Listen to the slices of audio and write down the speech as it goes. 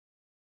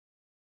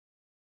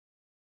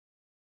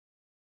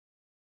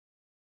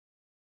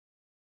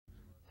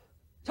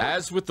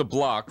As with the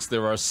blocks,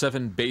 there are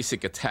 7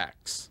 basic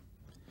attacks.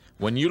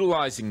 When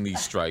utilizing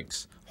these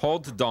strikes,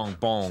 hold the Dong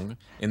Bong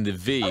in the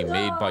V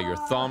made by your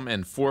thumb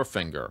and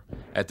forefinger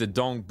at the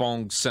Dong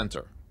Bong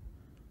center.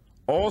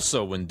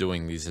 Also, when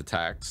doing these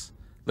attacks,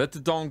 let the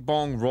Dong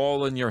Bong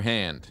roll in your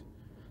hand.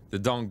 The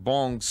Dong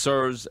Bong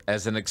serves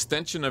as an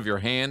extension of your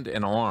hand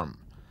and arm.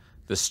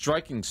 The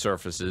striking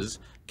surfaces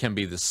can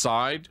be the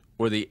side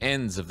or the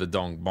ends of the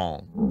Dong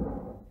Bong.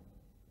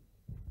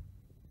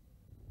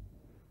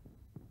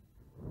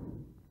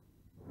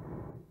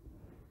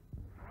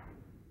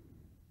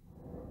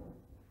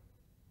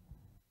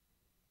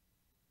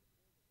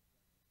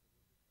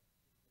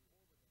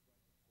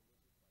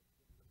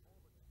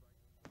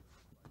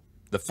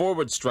 The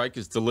forward strike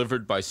is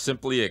delivered by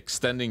simply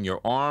extending your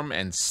arm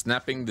and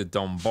snapping the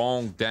Dong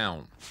Bong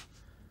down.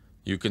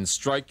 You can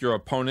strike your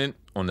opponent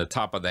on the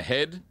top of the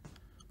head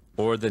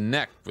or the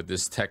neck with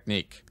this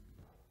technique.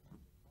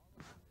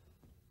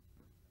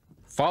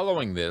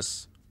 Following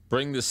this,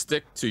 bring the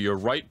stick to your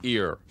right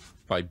ear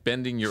by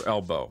bending your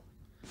elbow.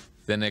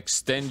 Then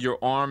extend your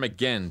arm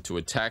again to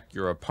attack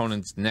your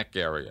opponent's neck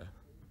area.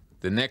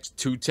 The next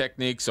 2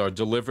 techniques are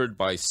delivered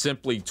by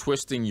simply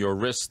twisting your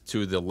wrist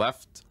to the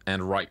left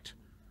and right.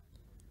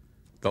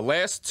 The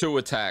last 2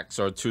 attacks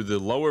are to the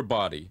lower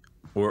body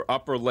or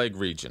upper leg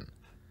region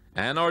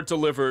and are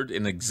delivered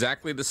in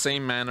exactly the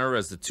same manner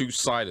as the 2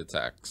 side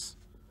attacks.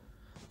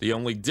 The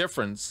only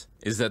difference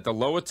is that the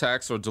low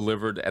attacks are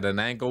delivered at an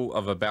angle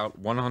of about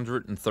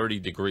 130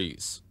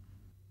 degrees.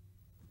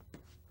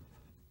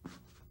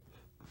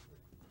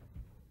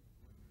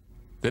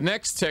 The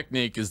next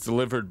technique is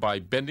delivered by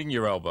bending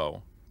your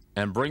elbow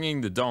and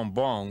bringing the Dong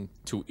Bong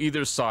to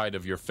either side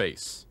of your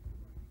face.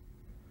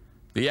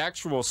 The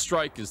actual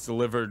strike is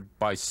delivered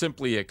by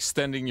simply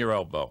extending your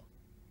elbow.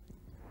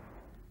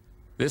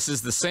 This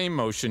is the same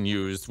motion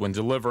used when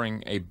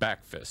delivering a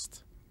back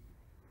fist.